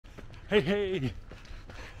Hey,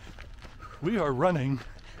 we are running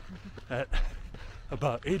at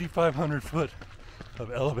about 8,500 foot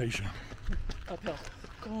of elevation. Uphill.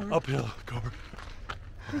 Uphill, go.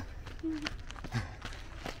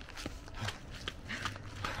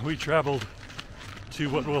 We traveled to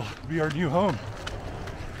what will be our new home.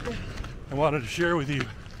 I wanted to share with you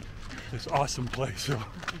this awesome place, so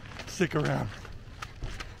stick around.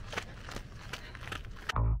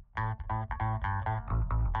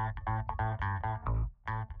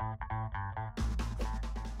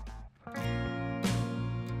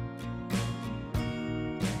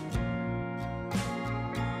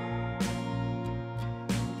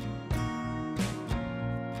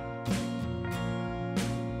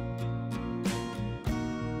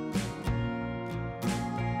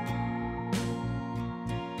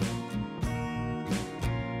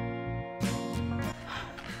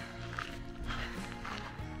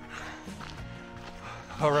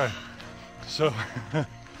 All right, so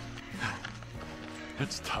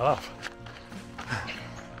it's tough.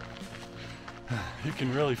 You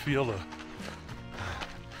can really feel the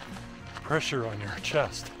pressure on your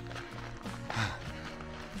chest.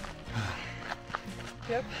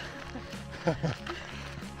 Yep.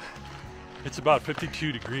 It's about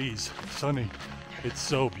 52 degrees, sunny. It's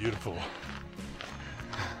so beautiful.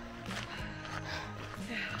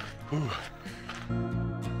 Ooh.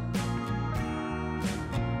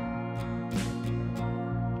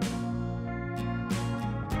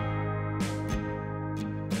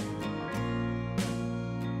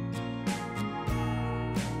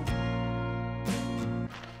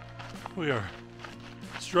 We are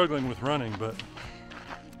struggling with running, but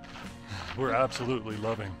we're absolutely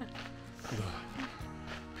loving the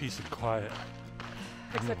peace and quiet.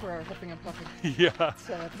 Except for our huffing and puffing. Yeah.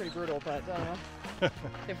 It's pretty brutal, but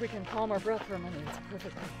if we can calm our breath for a minute, it's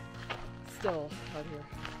perfectly still out here.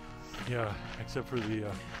 Yeah, except for the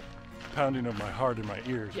pounding of my heart in my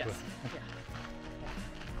ears. Yes. But. Yeah.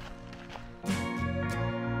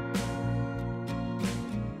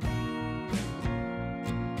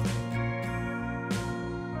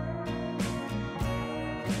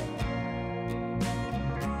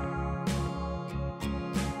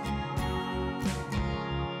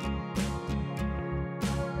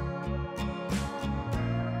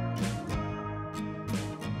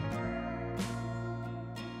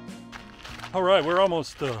 All right, we're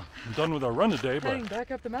almost done with our run today, but Heading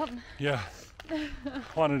back up the mountain. yeah,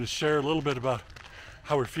 wanted to share a little bit about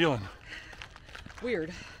how we're feeling.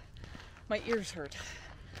 Weird. My ears hurt.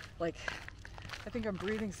 Like, I think I'm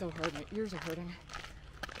breathing so hard, my ears are hurting.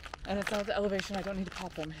 And it's not the elevation, I don't need to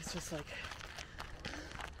pop them. It's just like,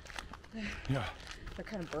 Yeah, they're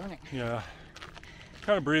kind of burning. yeah,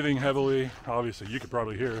 kind of breathing heavily. Obviously, you could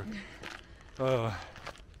probably hear. A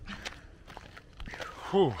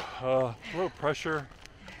little pressure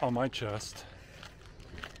on my chest.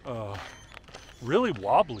 Really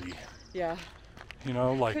wobbly. Yeah. You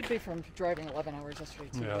know, like. Could be from driving 11 hours yesterday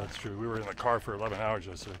too. Yeah, that's true. We were in the car for 11 hours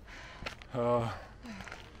yesterday.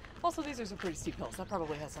 Also, these are some pretty steep hills. That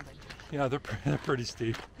probably has something to do with it. Yeah, they're pretty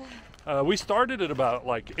steep. We started at about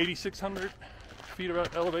like 8,600 feet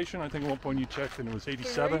of elevation. I think at one point you checked and it was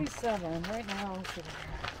 87. 87. Right now,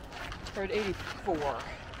 we're at 84.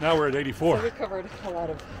 Now we're at 84. So we covered a lot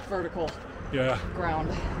of vertical ground.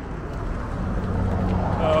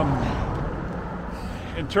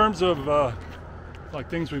 In terms of like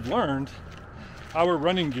things we've learned, our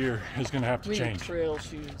running gear is going to have to We change. need trail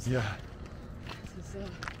shoes. Yeah. This is,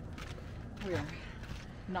 we are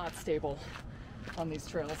not stable on these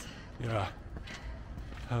trails. Yeah.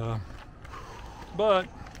 But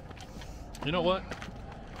you know what?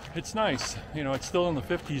 It's nice. You know, it's still in the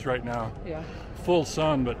 50s right now. Yeah. Full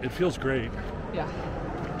sun, but it feels great. Yeah.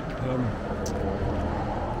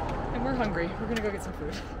 And we're hungry. We're gonna go get some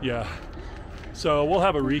food. Yeah. So we'll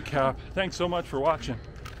have a recap. Thanks so much for watching.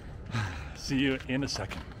 See you in a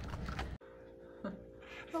second.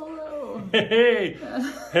 Hello.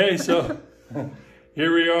 Hey, so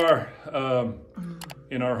here we are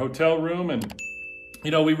in our hotel room, and you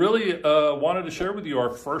know, we really wanted to share with you our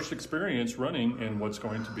first experience running in what's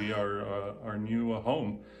going to be our new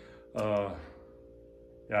home.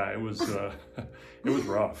 Yeah, it was it was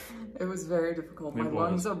rough. It was very difficult. My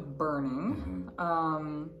lungs are burning.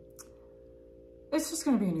 It's just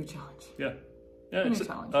going to be a new challenge. Yeah, yeah, it's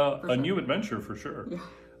a new adventure for sure. Yeah.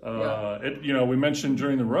 You know, we mentioned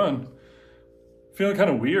during the run, feeling kind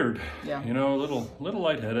of weird. Yeah. You know, a little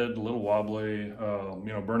lightheaded, a little wobbly. You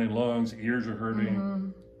know, burning lungs, ears are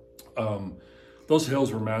hurting. Those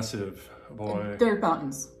hills were massive, boy. They're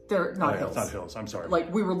mountains. they're not hills. It's not hills, I'm sorry.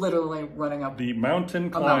 Like, we were literally running up the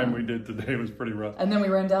mountain climb we did today was pretty rough. And then we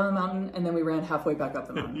ran down the mountain, and then we ran halfway back up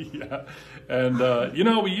the mountain. Yeah, and you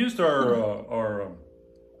know, we used our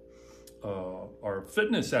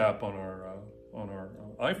fitness app on our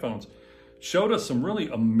iPhones. Showed us some really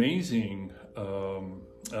amazing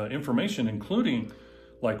information, including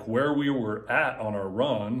like where we were at on our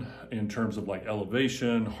run in terms of like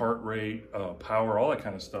elevation, heart rate, power, all that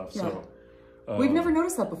kind of stuff. Yeah. So we've never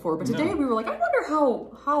noticed that before, but today we were like, I wonder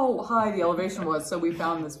how high the elevation was. So we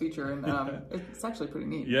found this feature, and it's actually pretty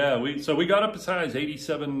neat. Yeah, we got up as high as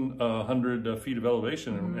 8,700 feet of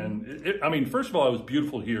elevation, and I mean, first of all, it was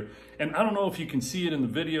beautiful here, and I don't know if you can see it in the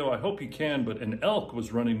video. I hope you can, but an elk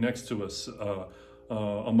was running next to us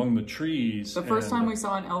among the trees. The first time we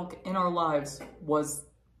saw an elk in our lives was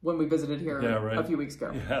when we visited here a few weeks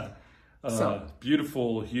ago. Yeah.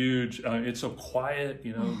 Beautiful, huge. It's so quiet,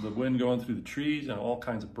 you know, the wind going through the trees and all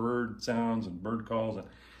kinds of bird sounds and bird calls. And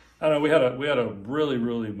I don't know, we had a really,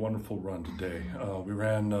 really wonderful run today. We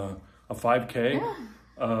ran a 5K.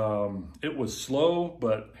 Yeah. It was slow,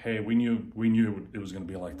 but hey, we knew it was going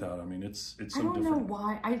to be like that. I mean, it's so different.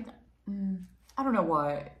 I don't know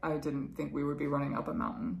why I didn't think we would be running up a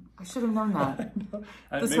mountain. I should have known that.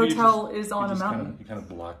 This Maybe hotel is on a mountain. You kind of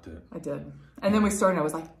blocked it. I did. And then we started, and I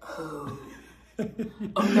was like, oh,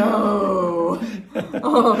 oh no,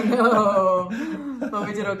 oh no. But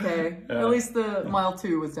we did okay. Yeah. At least the mile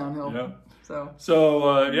 2 was downhill. Yeah.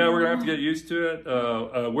 So yeah, we're gonna have to get used to it.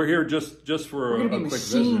 We're here just for we're a quick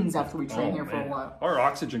visit. Machines after we train here for a while. Our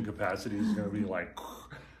oxygen capacity is gonna be like.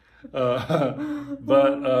 But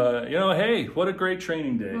you know, hey, what a great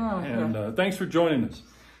training day. And thanks for joining us.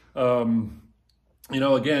 You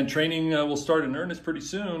know, again, training will start in earnest pretty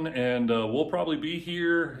soon, and we'll probably be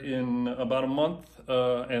here in about a month,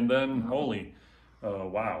 and then holy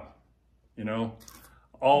wow, you know,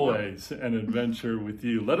 always an adventure with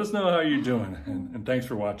you. Let us know how you're doing, and thanks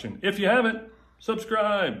for watching. If you haven't,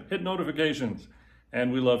 subscribe, hit notifications,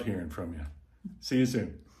 and we love hearing from you. See you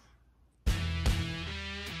soon.